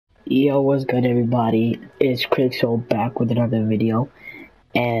Yo, what's good everybody? It's Crixo back with another video,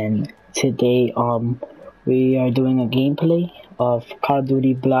 and today we are doing a gameplay of Call of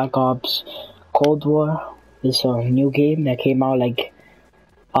Duty Black Ops Cold War. It's a new game that came out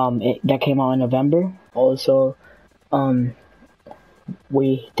that came out in November. Also,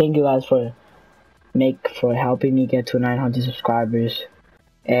 we thank you guys for helping me get to 900 subscribers,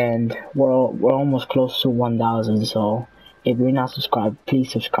 and we're almost close to 1,000. So if you're not subscribed,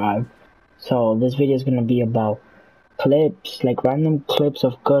 please subscribe. So this video is gonna be about clips, like random clips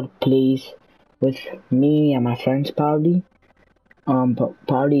of good plays with me and my friends probably. But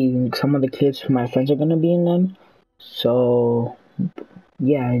probably some of the clips from my friends are gonna be in them. So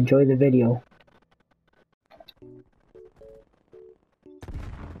yeah, enjoy the video.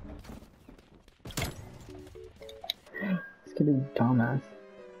 Let's get a dumbass.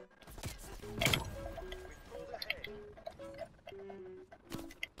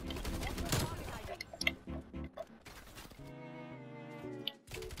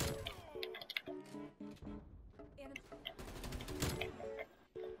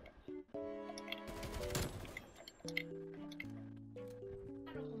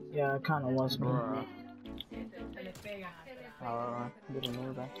 Yeah, it kinda was me. Didn't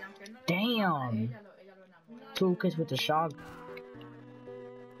know that. Damn! Two kids with the shot.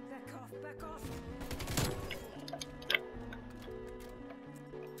 Back off!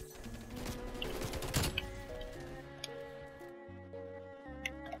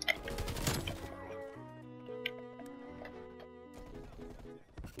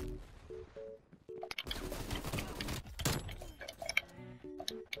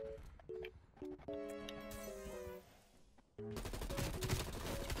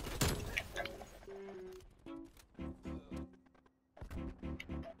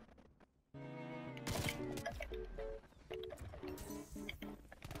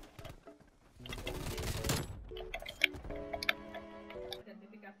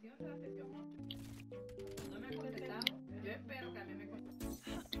 No me ha contestado. Yo espero que a mí me conteste.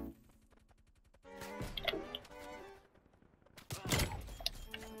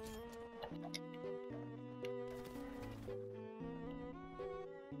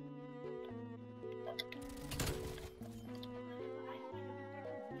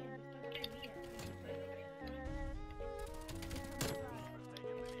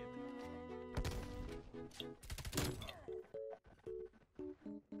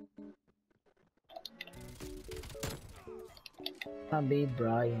 I'll be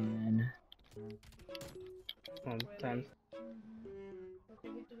Brian. Sometimes.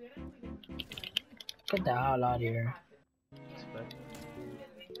 Get the hell out of here.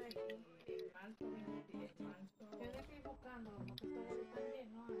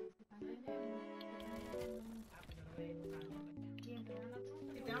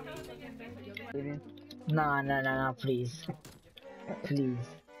 Nah, please. Please.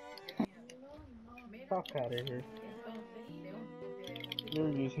 Fuck out of here. You're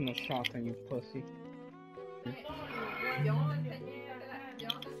using a shotgun, you pussy.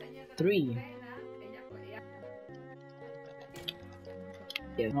 3.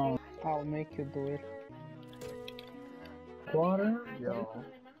 Yeah, no. I'll make you do it. Water? Yo.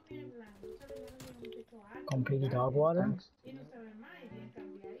 Completely dog water? Thanks.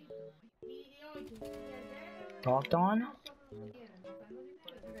 Talked on?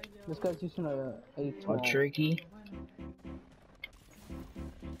 This guy's using a Or turkey?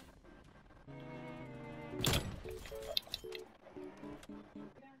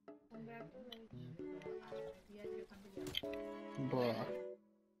 Bruh.